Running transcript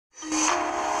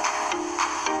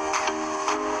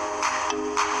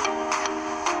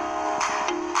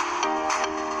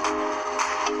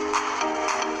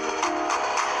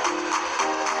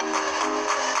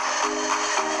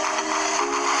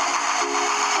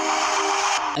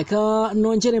Eka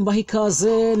nongere mbaha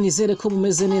ikaze nizere ko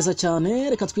mumeze neza cyane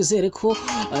reka twizere ko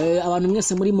abantu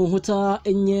mwese muri mu nkuta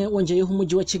enye wongeyeho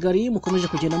umujyi wa Kigali mukomeje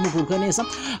kugenda mugubwa neza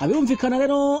abirumvikana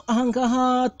rero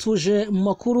ahangaha tuje mu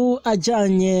makuru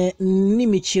ajyanye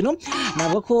n'imikino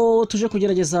nabwo ko tuje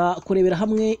kugerageza kurebera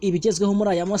hamwe ibigezweho muri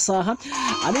aya masaha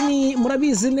ari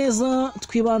murabizi neza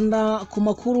twibanda ku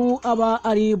makuru aba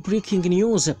ari breaking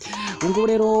news ubwo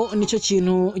rero nicyo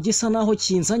kintu gisa naho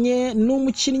kinzanye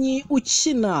n'umukinnyi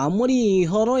ukina muri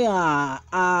Rayon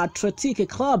Athletic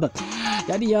Club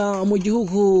yariya mu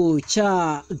gihugu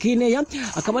cya Guinea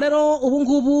akaba rero ubu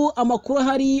ngubu amakuru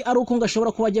hari ari uko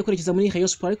ngashobora kuba agiye kwerekeza muri Rayon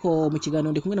Sport ariko mu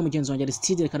kiganiro ndi kumwe na mugenzi wanjye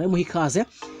Aristide reka nawe muhikaze.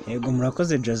 Yego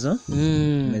murakoze Jazo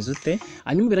meze ute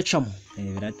hanyuma biracamo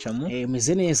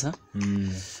meze neza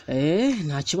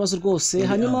nta kibazo rwose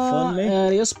hanyuma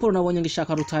Rayon Sport nabonye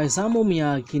ngishaka rutahizamu mu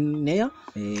ya Guinea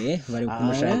bari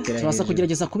kumushakira turaza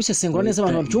kugerageza kubisesengura neza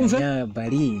abantu babyumve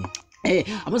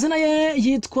amazina ye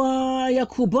yitwa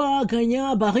Yakuba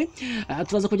Gnagna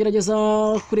turaza kugerageza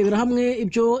kurebera hamwe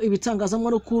ibyo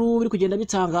ibitangazamakuru biri kugenda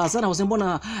bitangaza nahoze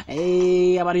mbona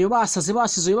abariyo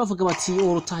basizoye bavuga bati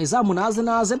urutahizamu naze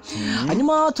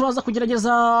hanyuma turaza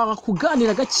kugerageza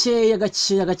kuganira gakeya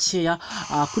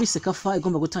kuri Sekafa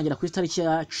igomba gutangira kuri tariki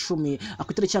ya 10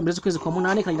 ku tariki ya 2 z'ukwezi kwa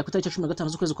 8 kandi ku tariki ya 15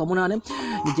 z'ukwezi kwa 8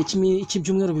 igihe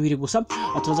cy'ibyumweru bibiri gusa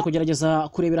turaza kugerageza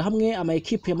kurebera hamwe ama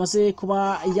equipe yamaze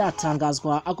kuba yatangazwa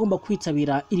agomba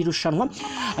kwitabira iri rushanwa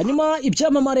hanyuma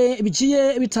ibyamamare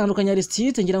bigiye bitandukanye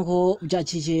Aristide ngira ngo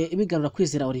byagiye bigarura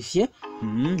kwizera Olivier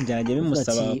byagiye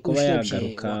bimusaba kuba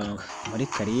yagaruka muri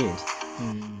kariyeri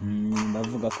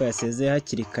bavuga ko yasezeye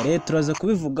hakiri kare turaza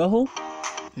kubivugaho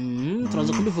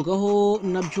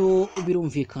nabyo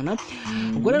birumvikana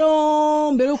ubwo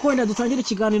rero mbere yuko wenda dutangira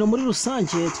ikiganiro muri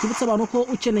rusange twibutsa abantu ko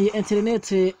ukeneye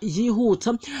internet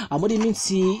yihuta muri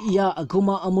iminsi ya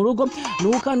guma mu rugo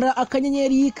nukanda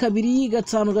akanyenyeri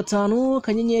 255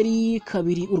 kanyenyeri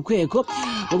 2 urwego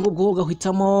ubwo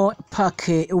gahitamo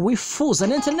pake wifuza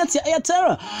na internet ya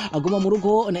Airtel aguma mu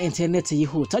rugo na internet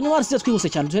yihuta hanyuma aretse twihuse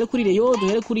cyane duhere kuri Rayon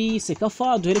duhere kuri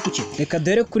Sekafa duhere kuki reka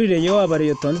duhere kuri Rayon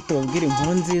abariyo tubabwira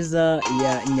inkuru nziza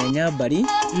ya Gnagna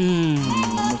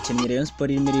umukinnyi Rayon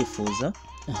Sport irimo irifuza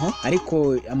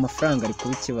ariko amafaranga ari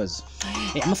kuba ikibazo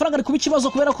amafaranga ari kuba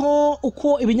ikibazo kubera ko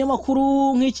uko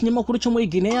ibinyamakuru nk'ikinyamakuru cyo muri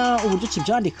Guinea uburyo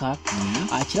kibyandika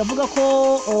kiravuga ko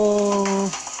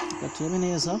gatuyeme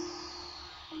neza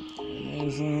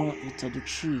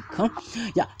bitaducika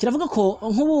kiravuga ko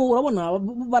nk'ubu urabona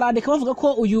barandika bavuga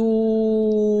ko uyu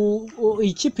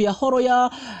ikipe ya Rayon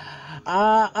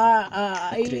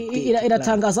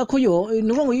iratangaza ko yo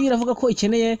nuko ngo iravuga ko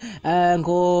ikeneye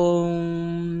ngo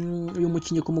uyu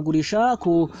mukinnyi kumugurisha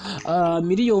ku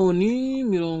miliyoni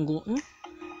 45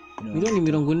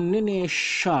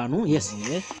 yes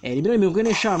miliyoni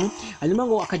 45 hanyuma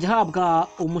ngo akajya ahabwa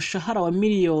umushahara wa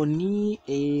miliyoni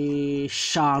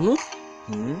 5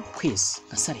 kwezi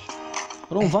asare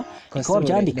urumva ko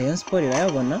byandika Rayon Sport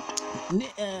irayabona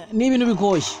ni ibintu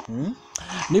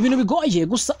bigoye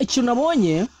gusa ikintu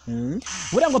nabonye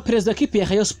buriya ngo perezida w'ikipe ya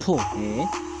Rayon Sport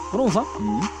urumva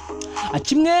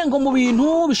kimwe ngo mu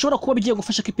bintu bishobora kuba bigiye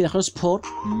gufasha ikipe ya Rayon Sport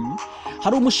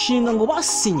hari umushinga ngo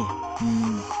basinye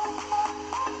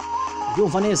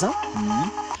byumva neza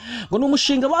ngo ni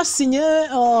umushinga basinye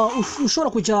ushobora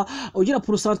kujya ugira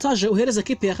pourcentage uhereza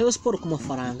ikipe ya Rayon Sport ku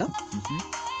mafaranga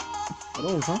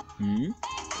urumva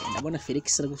ndabona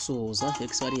Felix aragusoza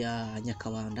Felix wari ya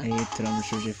Nyakabanda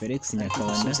turamushuje Felix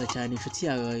Nyakabanda cyane inshuti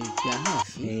ya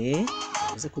hafi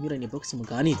aze kunyurana box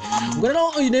muganira ubwo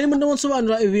rero nari ndimo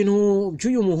nsobanura ibintu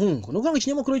by'uyu muhungu nuko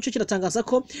ikinyamakuru cyo kiratangaza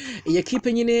ko iyi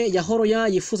equipe nyine ya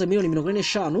Rayon yifuza miliyoni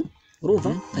 45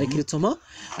 urumva hari kiritoma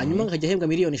hanyuma akajya ahembwa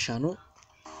miliyoni 5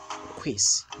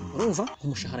 kwezi urumva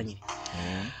umushahara nyine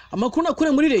amakuru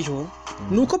nakure muri Rayon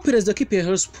nuko perezida w'ikipe ya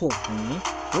Rayon Sport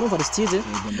urumva Aristide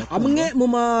amwe mu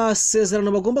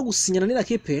masezerano bagomba gusinyana n'ira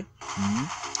kipe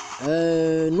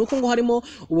nuko ngo harimo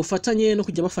ubufatanye no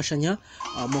kujya bafashanya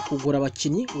mu kugura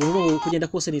abakinnyi ubu kugenda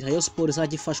kose ni Rayon Sport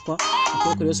izagifashwa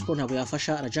kuko Rayon Sport ntabwo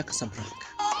yafasha Raja Casablanca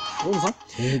urumva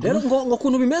rero ngo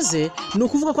kuntu bimeze ni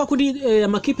ukuvuga ko kuri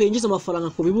amakipe yinjiza amafaranga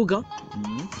ku bibuga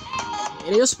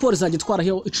Rayon Sport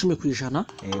izagitwaraho 10%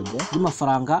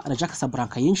 y'amafaranga Raja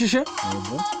Casablanca yinjije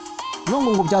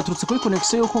ngo byaturutse kuri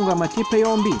connection yo kunga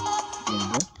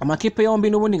amakipe yombi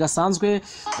n'ubundi gasanzwe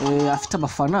afite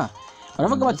abafana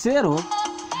baravuga bati rero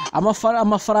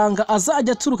amafaranga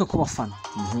azajya aturuka ku bafana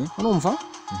urumva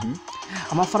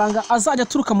amafaranga azajya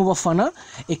aturuka mu bafana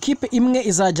ekipe imwe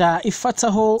izajya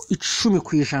ifataho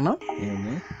 10%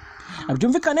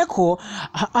 byumvikane ko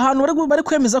ahantu bari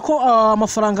kwemeza ko aya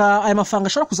mafaranga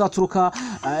ashobora kuzaturuka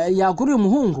yaguriye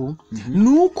umuhungu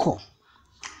nuko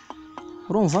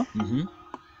urumva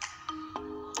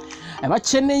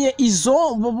bakeneye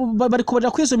izo bari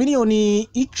kubarira kuri izo miliyoni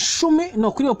 10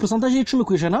 no kuri iyo percentage y'10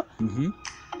 ku ijana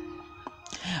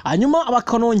hanyuma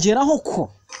bakanongeraho ko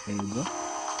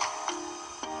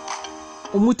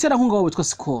umuterankunga wawe witwa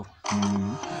Skol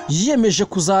yiyemeje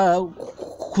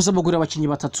kuzabagurira abakinnyi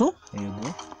batatu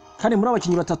kandi muri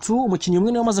abakinnyi batatu umukinnyi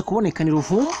umwe niwe wamaze kuboneka ni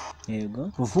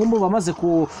Luvumbu bamaze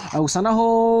gusa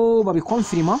naho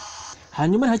babikonfirima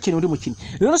hanyuma hakenewe undi mukinnyi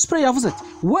rero Spray yavuze ati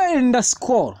wenda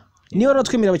Skol niyo rero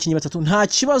twemerera abakinnyi batatu nta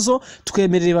kibazo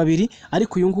twemerere babiri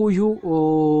ariko uyu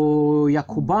nguyu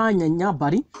yakubanya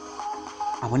nyabari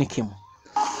abonekemo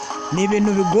ni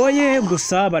ibintu bigoye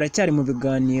gusa baracyari mu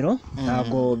biganiro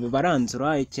ntago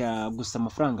baranzura gusa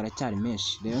amafaranga aracyari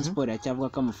menshi Rayon Sport iracyavuga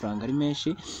ko amafaranga ari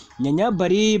menshi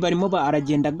nyanyabari barimo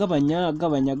aragenda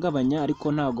agabanya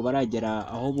ariko ntago baragera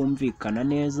aho bumvikana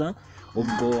neza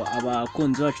ubwo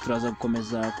abakunzi bacu turaza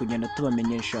gukomeza kugenda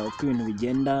tubamenyesha uko ibintu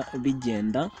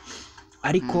bigenda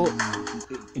ariko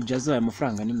ibyazo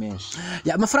amafaranga ni menshi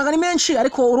amafaranga ni menshi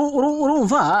ariko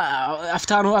urumva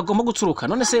afite ahantu agomba guturuka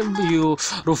none se uyu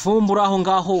Luvumbu aho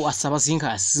ngaho asaba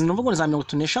zingasi numva ngo za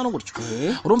 50 gutyo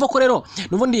urumva ko rero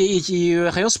nubundi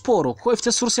Rayon Sport ko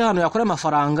ifite source hano yakora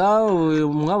amafaranga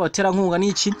mwabatera nkunga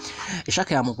niki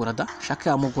ishaka yamugura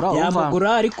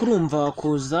urumva ariko urumva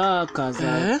kuza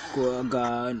kaza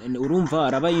urumva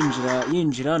araba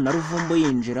yinjira na Luvumbu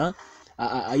yinjira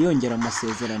ayongera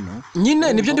amasezerano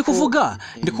nyine nibyo ndi kuvuga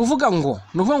ngo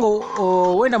nuvuga ngo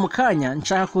wenda mukanya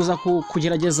nshaka kuza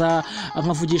kugerageza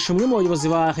nkavugisha umwe mu bayobozi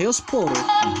ba Rayon Sport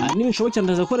n'ibinshobokera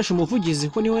ndaza gukoresha umuvugizi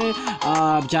ko niwe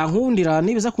byankundira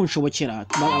nibiza kunshobokera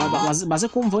baze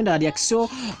kumva wenda reaction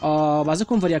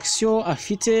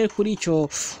afite kuri icyo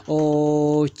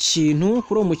kintu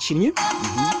kuri uwo mukinnyi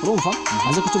urumva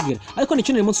baze kutubwira ariko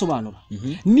nicyo nari munsobanura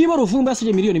niba Luvumbu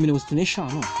yasabye miliyoni 35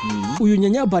 uyu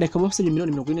nyanyabare akaba yasabye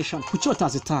miliyoni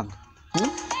 45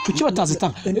 kuki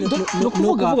batazitanga no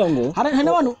kuvuga ngo hari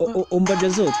n'abantu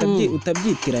umbajezo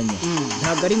utabyitiranya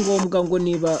ntago ari ngombwa ngo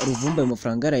niba Luvumbu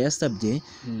amafaranga yarayasabye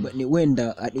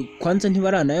wenda kwanza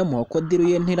ntibaranayamuha ko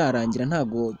diruye ntirarangira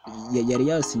ntago yari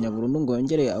yasinya burundu ngo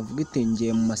yongere avuga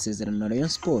itingiye mu masezerano na Rayon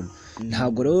Sport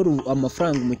ntago rero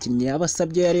amafaranga umukinnyi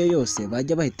yabasabye yari yose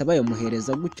bajya bahita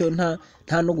bayamuhereza gutyo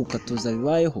nta no gukatuza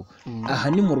bibayeho aha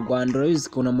ni mu Rwanda urabizi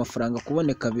ko amafaranga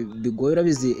kuboneka bigoye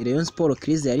urabizi Rayon Sport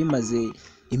crise yari maze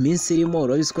iminsi irimo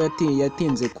urabizi ko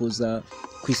yatinze kuza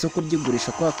ku isoko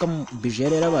ry'igurisha kwa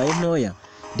bijere yarabaye ntoya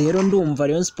rero ndumva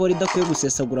Rayon Sport idakwiye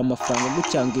gusesagura amafaranga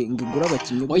gucyanga ingigura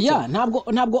abakinnyi oya ntabwo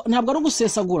ari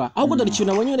gusesagura ahubwo dore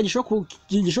ikintu nabonye wenda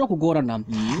gishobora kugorana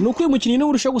nuko uyu mukinnyi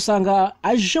n'urusha gusanga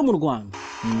aje mu Rwanda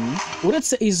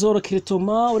uretse izo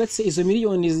recruitment uretse izo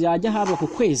miliyoni yajya habwa ku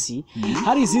kwezi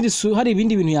hari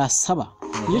ibindi bintu yasaba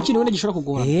iyo kintu wenda gishobora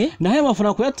kugorana naho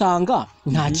amafaranga kuyatanga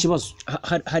nta kibazo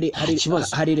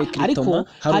hari recruitment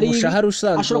hari umushahara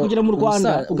usanga ashobora kugera mu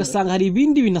Rwanda ugasanga hari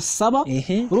ibindi binasaba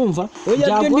urumva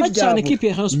byagora cyane kipe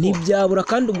ya Rayon Sport nibyabura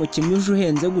kandi umukinnyi uje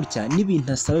uhenze gutya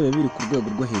n'ibintu asaba biri ku rwego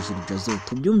rwo hejuru byazo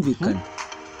tubyumvikana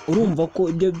urumva ko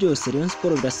ibyo byose Rayon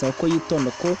Sport birasaba ko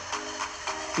yitonda ko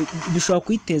bishobora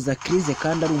kwiteza crise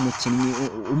kandi ari umukinnyi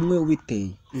umwe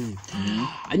ubiteye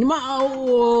hanyuma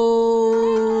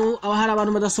hari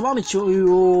abantu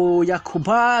badasobanukiwe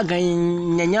yakubaga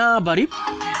nyanyabari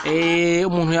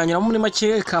umuntu yanyura muri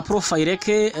make ka profile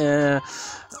ke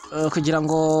kugira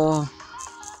ngo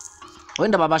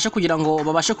wenda babashe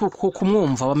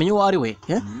kumwumva bamenye uwo ari we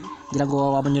ngira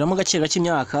ngo babanyuramo gake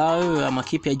imyaka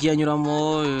amakipe yagiye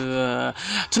anyuramo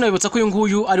tunabibutsa ko uyu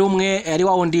nguyu ari umwe ari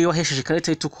wa wundi wahesheje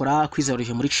ikarita itukura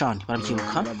kwizeruriye muri Chan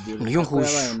barabyibuka uyu nguyu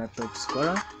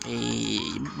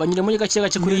banyuramo gake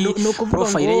kuri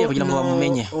profile ye kugira ngo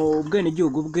bamumenye ubwene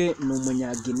gihugu bwe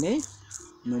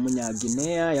ni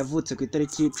umunyaginea yavutse ku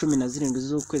itariki 17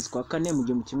 z'ukwezi kwa 4 mu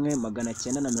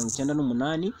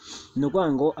 1998 ni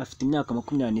ngo afite imyaka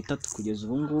 23 kugeza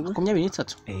ubu ngubu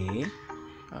 23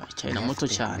 cyane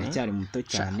muto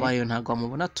cyane wayo ntago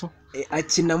amubona tu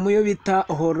akina muyo bita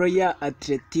Horoya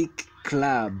Athletic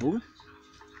Club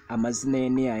amazina ye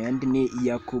ni ayandi ni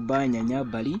Yakuba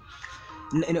Nyanyabari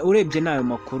urebye nayo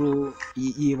makuru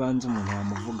yibanze umuntu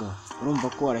yamuvuga urumva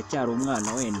ko aracyari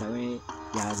umwana wenda we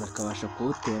yaza akabasha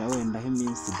kuwutera wenda he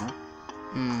iminsi da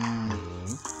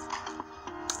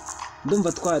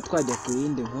ndumva twajya ku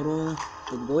yindi nkuru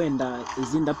ubwo wenda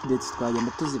izindi updates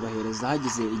twagenda tuzibahereza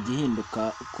hagize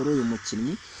igihinduka kuri uyu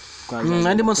mukinnyi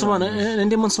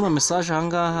ndimo nsoma message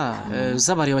ahangaha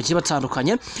z'abari bagiye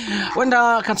batandukanye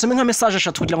wenda kansome nka message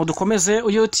eshatu kugira ngo dukomeze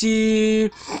uyu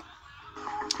uti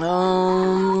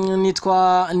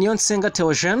nitwa Niyonsenga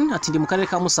Theogene ati ndi mu karere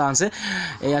ka Musanze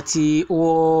ati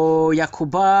uwo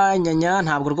Yakuba Gnagna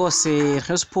ntabwo rwose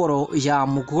Rayon Sport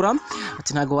yamugura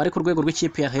ati ntabwo bari ku rwego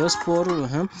rw'ikipe ya Rayon Sport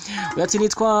ati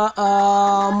nitwa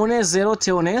Munezero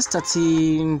Theoneste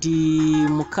ati ndi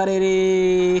mu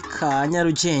karere ka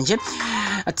Nyarugenge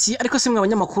ati ariko se mwe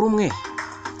abanyamakuru mwe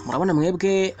murabona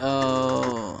mwebwe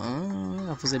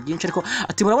avuze byinshi ariko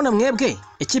ati murabona mwebwe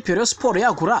ikipe ya Rayon Sport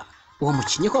yagura uwo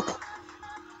mukinyi koko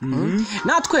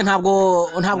natwe ntabwo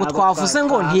twavuze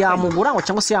ngo ntiyamugura ngo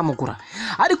cyangwa se yamugura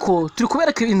ariko turi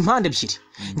kubereka impande ebyiri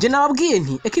nje nababwiye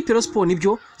nti equipe ya Sport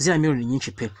nibyo zira miliyoni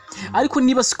nyinshi pe ariko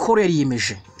niba Skol yari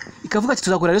yiyemeje ikavuga ati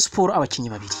tuzagura Sport abakinyi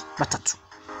babiri batatu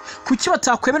kuki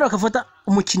batakwemera bakafata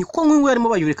umukinyi kuko nk'uyu yarimo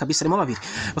bayure kabisa arimo babiri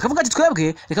bakavuga ati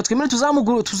twebwe reka twemere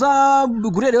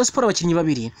tuzagurira Sport abakinyi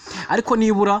babiri ariko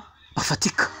nibura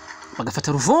bafatika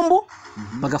bagafata Luvumbu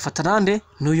bagafata nande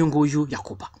n'uyu nguyu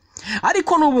Yakuba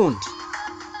ariko n'ubundi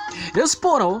Rayon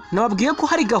Sport nababwiye ko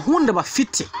hari gahunda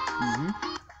bafite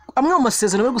amwe mu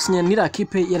masezerano yo gusinyana n'ira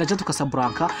equipe ya Rayon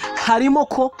Casablanca harimo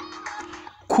ko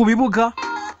ku bibuga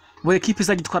buri equipe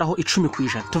izagitwaraho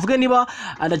 10%. Tuvuge niba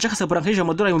Rayon Casablanca yije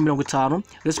amadolari 50,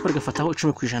 Rayon Sport igafataho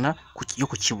 10% yo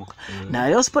ku kibuga. Na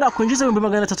Rayon Sport akwinjiza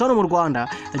 300 mu Rwanda,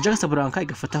 Rayon Casablanca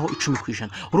igafataho 10%.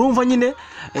 Urumva nyine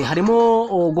harimo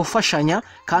gufashanya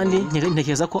kandi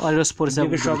ntekereza ko Rayon Sport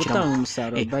izagutanga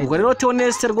umusaruro. Ubwo rero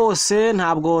Theoneste rwose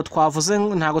ntabwo twavuga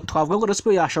ngo Rayon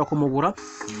Sport yashaka kumugura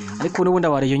ariko n'ubundi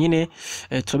abariyo nyine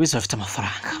turabizi bafite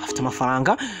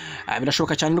amafaranga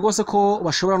birashoboka cyane rwose ko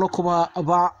bashobora no kuba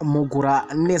bamugura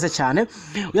neza cyane.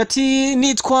 Ati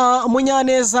nitwa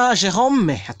Munyaneza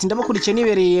Jerome ati ndabakurikiye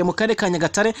nibereye mu karere ka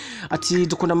Nyagatare ati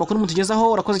dukunda amakuru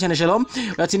mutugezaho urakoze cyane Jerome.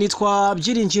 Ati nitwa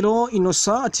Byiringiro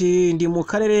Innocent ati ndi mu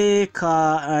karere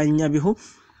ka Nyabihu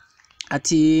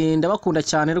ati ndabakunda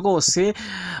cyane rwose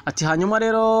ati hanyuma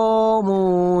rero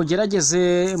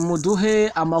mugerageze muduhe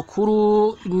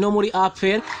amakuru no muri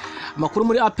APR amakuru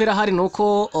muri APR hari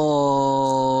nuko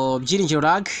Byiringiro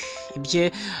rag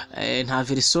ibye nta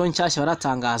version nshyashya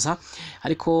baratangaza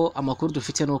ariko amakuru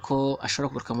dufite nuko ashobora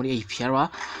kugaruka muri APR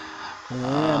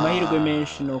amahirwe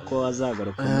menshi nuko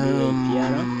azagaruka muri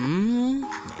APR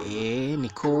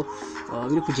niko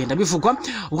biri kugenda bivugwa.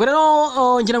 Ubwo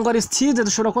rero ngira ngo Aristide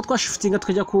dushobora ko twashiftinga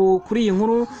tukajya kuri iyi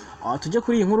nkuru tujye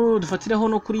kuri iyi nkuru dufatireho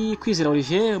no kuri Kwizera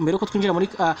Olivier mbere ko twinjira muri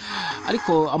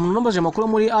ariko amunambaje amakuru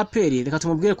muri APR reka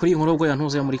tumubwire kuri iyi nkuru ubwo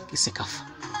yantuze muri Sekafa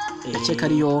cyeka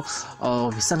ariyo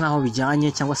bisa nkaho bijyanye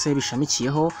cyangwa se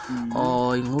bishamikiyeho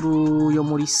inkuru yo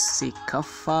muri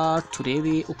Sekafa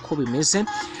turebe uko bimeze.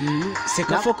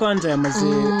 Sekafa kwanza yamaze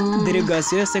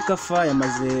delegation ya Sekafa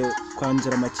yamaze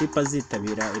kwanzura amakipe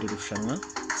azitabira iri rushanwa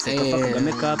Sekafa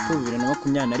Kagame Cup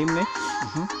 2021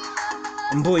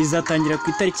 mbo izatangira ku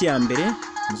itariki ya mbere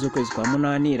z'ukwezi kwa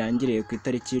 8 irangiriye ku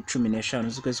itariki 15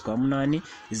 z'ukwezi kwa 8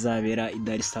 izabera i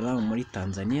Dar es Salaam muri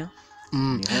Tanzania.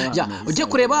 Ujye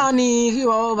kureba ni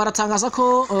baratangaza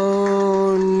ko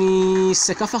ni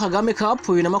Sekafa Kagame Cup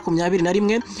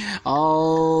 2021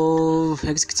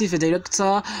 executive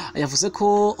director yavuze ko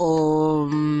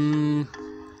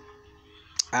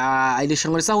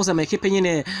ilishango risahuza amakipe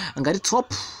nyine ngari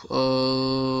top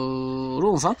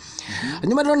urumva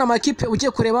nyuma rero n'amakipe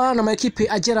ugiye kureba n'amakipe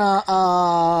agera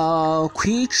ku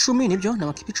 10 nibyo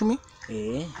n'amakipe 10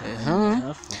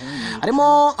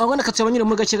 harimo abona katubanyire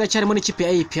muri gake gake harimo n'ikipe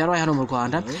ya APR hano mu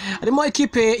Rwanda harimo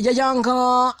ikipe ya Young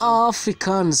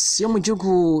Africans yo mu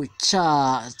gihugu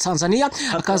cya Tanzania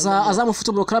akaza Azam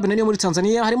Football Club nayo muri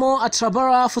Tanzania harimo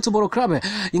Atrabara Football Club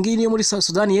ingiyi muri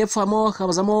Sudan y'Epfo harimo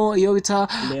kabazamo iyo bita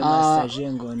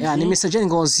ni Message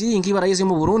Ngozi ingiyi barayize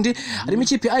mu Burundi harimo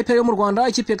ikipe ya APR yo mu Rwanda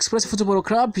ikipe ya Express Football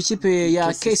Club ikipe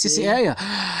ya KCCA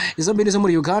izo mbiri zo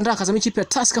muri Uganda akazamo ikipe ya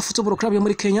Tusker Football Club yo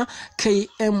muri Kenya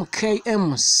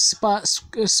KM Sport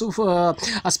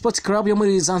Club yo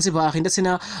muri Zanzibar ndetse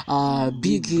na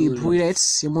Big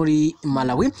Bullets yo muri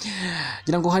Malawi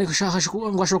ngira ngo hari ngo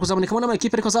ashobora kuzaboneka mu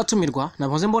makipe ariko azatumirwa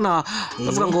navuze mbona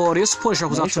bavuga ngo Rayon Sport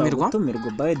ishobora kuzatumirwa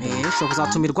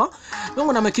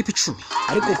ngo na makipe 10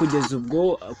 ariko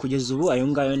kugeza ubu ayo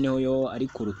ngayo niho yo ari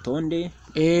ku rutonde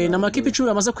na makipe 10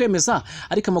 amaze kwemeza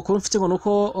ariko amakuru mfite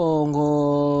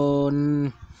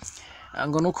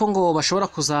ngo nuko ngo bashobora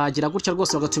kuzagira gutya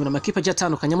rwose bagatumira amakipe agiye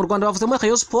atandukanye mu Rwanda bavuze muri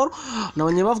Rayon Sport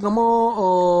nabonye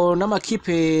bavugamo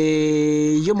n'amakipe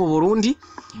yo mu Burundi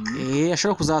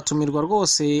ashobora kuzatumirwa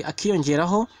rwose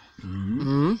akiyongeraho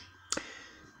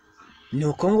ni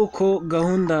uko nguko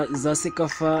gahunda za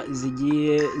Sekafa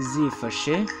zigiye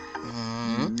zifashe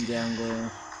ngira ngo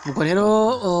ubwo rero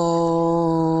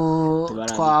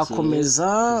twakomeza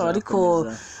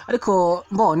ariko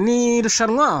bo ni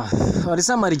irushanwa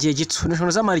rizamara igihe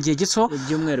gito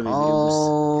ibyumweru bibiri gusa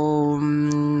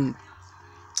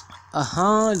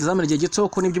rizamara igihe gito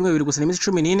ko n'ibyumweru bibiri gusa n'iminsi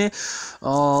 14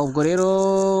 ubwo rero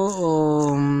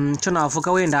cyo navuga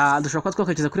wenda dushobora kuba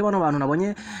twakurikiza kuri bano bantu nabonye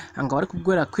ngo bari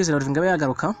kubwira Kwizera Olivier ngo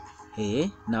yagaruka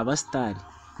ni abasitari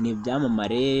ni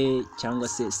ibyamamare cyangwa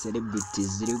se celebrities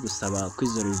ziri gusaba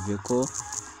Kwizera Olivier ko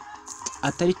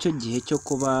atari cyo gihe cyo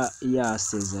kuba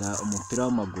yasezera umupira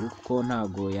w'amaguru kuko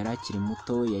ntago yari akiri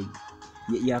muto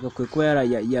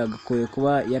yagakwiye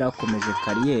kuba yarakomeje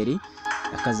kariyeri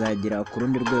akazagera ku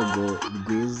rundi rwego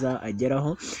rwiza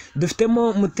ageraho.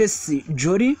 Dufitemo Mutesi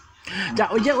Jolly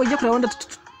ujya kureba wenda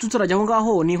tutarajya aho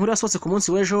ngaho ni inkuru yasohotse ku munsi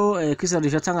w'ejo Kwizera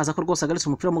Olivier atangaza ko rwose agaritse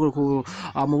umupira w'amaguru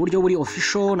mu buryo buri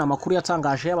official n'amakuru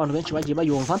yatangaje abantu benshi bagiye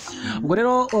bayumva. Ubwo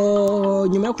rero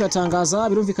nyuma yo kuyatangaza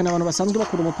birumvikana abantu basanzwe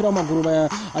bakunda umupira w'amaguru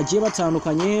agiye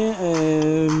batandukanye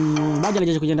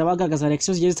bagerageje kugenda bagaragaza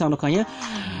reaction zigiye zitandukanye.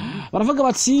 Baravuga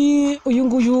bati uyu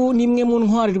nguyu ni imwe mu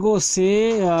ntwari rwose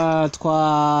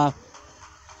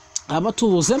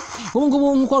abatubuze ubu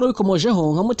ngubu nk'uko wari ubikomojeho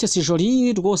nka Mutesi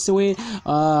Jolly rwose we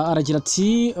aragira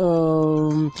ati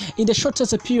in the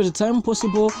shortest period of time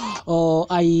possible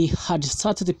I had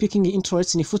started picking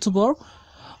interest in football.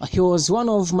 He was one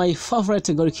of my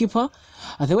favorite goalkeeper.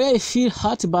 The way I feel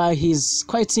hurt by his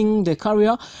quitting the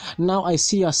career, now I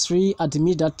seriously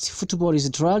admit that football is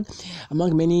a drug,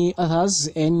 among many others.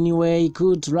 Anyway,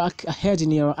 good luck ahead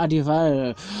in your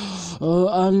endeavor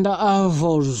and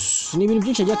avors. Ni ibintu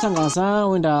byinshi yatangaza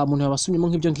wenda umuntu yabasumyemo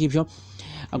nk'ibyo ngibyo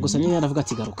gusa nyine aravuga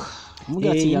ati garuka.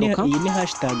 Iyi ni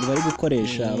hashtag bari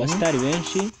gukoresha abasitari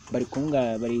benshi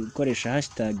bari gukoresha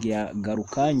hashtag ya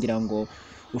garuka ngira ngo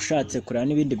ushatse kurana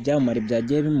n'ibindi byamamare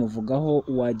byagiye bimuvugaho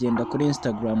wagenda kuri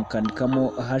Instagram ukandikamo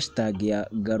hashtag ya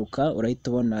garuka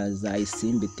urahita ubona za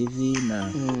Isimbi TV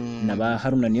na ba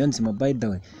Haruna Niyonzima by the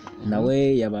way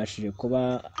nawe yabashije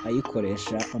kuba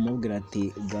ayikoresha amubwira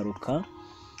ati garuka.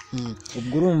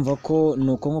 Ubwo urumva ko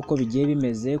nuko nkuko bigiye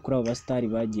bimeze kuri abo basitari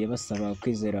bagiye basaba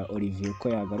Kwizera Olivier ko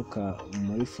yagaruka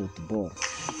muri football.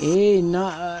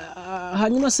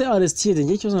 Hanyuma se Aristide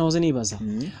ngiye cyo nahoze nibaza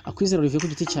Kwizera Olivier ku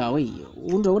giti cyawe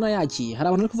ubundi urabona yakiye hari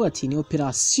abantu bari kuvuga ati ni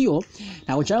operation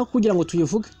ntabwo nshaka kugira ngo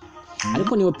tuyivuge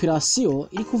ariko ni operation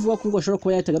iri kuvuga ko ngo ashobora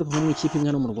kuba yatagaruka mu ikipe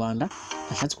imwe no mu Rwanda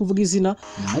ashatse kuvuga izina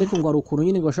ariko ngo ari ukuntu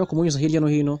nyine ngo ashobora kumunyuza hirya no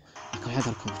hino akaba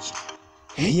yagaruka mu kipe.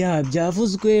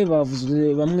 Byavuzwe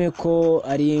bavuzwe bamwe ko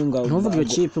ari ngo ntuvuge iyo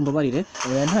kipe mbabarire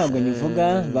ntabwo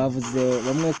nivuga bavuze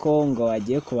bamwe ko ngo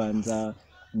agiye kubanza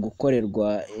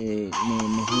gukorerwa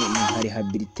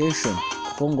rehabilitation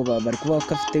kuko ngo bari kuba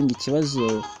afite ngo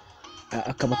ikibazo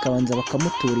akabanza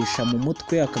bakamuturisha mu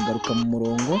mutwe akagaruka mu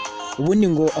murongo ubundi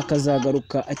ngo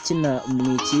akazagaruka akina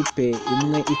mu ikipe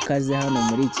imwe ikaze hano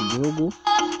muri iki gihugu.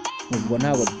 Ubwo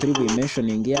ntabwo turi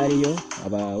buyimentioning iyo ariyo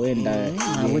aba wenda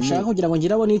ntabwo nshaka kugira ngo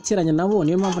ngira abo niteranya nabo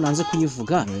niyo mpamvu nanze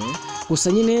kuyivuga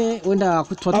gusa nyine wenda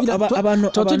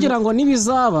tugira ngo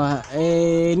nibizaba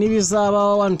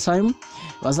one time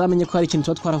bazamenye ko hari ikintu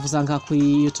tuba twaravuza ngaha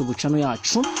kuri YouTube channel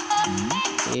yacu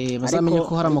bazamenye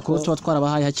ko hari amakuru tuba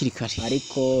twarabahaye hakiri kare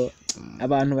ariko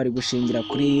abantu bari gushingira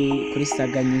kuri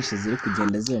saga nyinshi ziri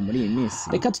kugenda ziba muri iyi minsi.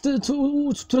 Reka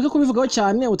tureke kubivugaho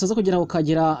cyane utaza kugira ngo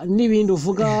kagira n'ibindi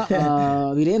uvuga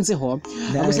birenzeho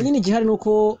gusa nyine igihari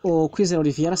nuko Kwizera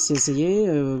Olivier yarasezeye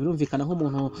birumvikana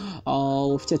nk'umuntu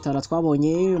ufite tara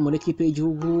twabonye muri equipe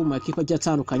y'igihugu mu equipe agiye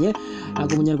atandukanye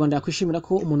ntabwo umunyarwanda yakwishimira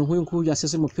ko umuntu nk'uyu nguyu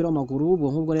yasezeye umupira w'amaguru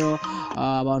nk'ubwo rero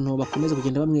abantu bakomeza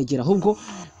kugenda bamwegera ahubwo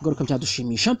garuka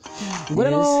byadushimisha. Ubwo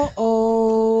rero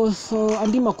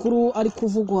andi makuru ari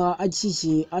kuvugwa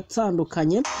agiye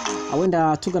atandukanye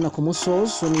wenda tugana ku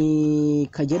musozo ni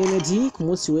Kagere Meddy ku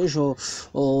munsi w'ejo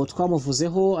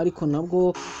twamuvuzeho ariko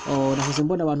nabwo nahoze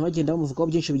mbona abantu bagenda bamuvugaho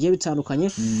byinshi bigiye bitandukanye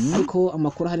ariko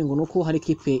amakuru hari ngo nuko hari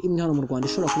ikipe imwe hano mu Rwanda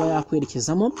ishobora kuba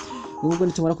yakwerekezamo nubwo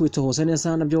nitumara kubitohoza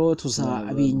neza nabyo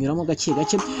tuzabinyuramo gake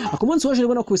gake. Ku munsi w'ejo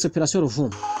rero no ku operation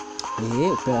Luvumbu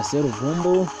operation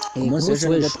Luvumbu umunsi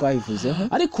w'ejo twayivuzeho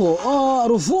ariko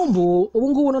Luvumbu ubu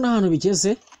ngubu none ahantu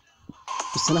bigeze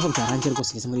bisa naho byarangiye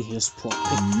rwose ngeze muri Rayon Sport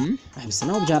bisa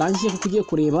naho byarangiye kuko ugiye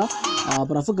kureba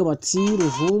baravuga bati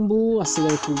Luvumbu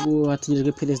asigaye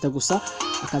hategerejwe perezida gusa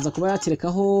akaza kuba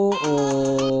yaterekaho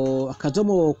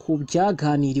akadomo ku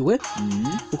byaganiriwe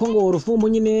kuko ngo Luvumbu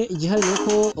nyine igihari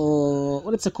nuko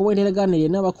uretse ko we yaraganiriye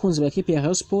n'abakunzi ba equipe ya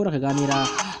Rayon Sport akaganira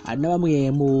na bamwe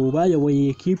mu bayoboye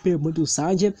equipe muri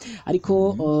rusange ariko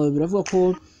biravuga ko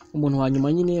umuntu wa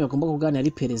nyuma nyine bagomba kuganira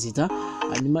ari perezida,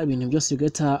 hanyuma ibintu byose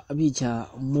bigahita bijya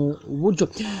mu buryo.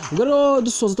 Ubwo rero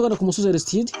dusoza tugana ku musozi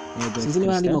Aristide, sinzi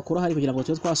niba andi makuru ahari kugira ngo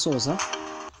tube twasoza.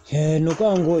 Ni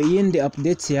ukuvuga ngo iyindi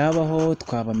updates yabaho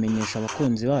twabamenyesha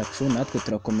abakunzi bacu, natwe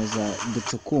turakomeza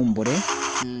ducukumbure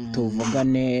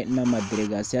tuvugane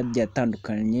n'amadelegasiyo agiye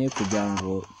atandukanye kugira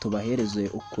ngo tubahereze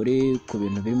ukuri ku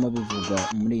bintu birimo bivugwa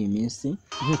muri iyi minsi.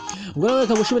 Ubwo rero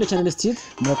reka gushimire cyane Aristide.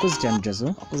 Murakoze cyane Jazo.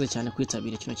 Murakoze cyane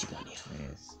kwitabira kino kiganiro.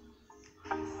 Yes.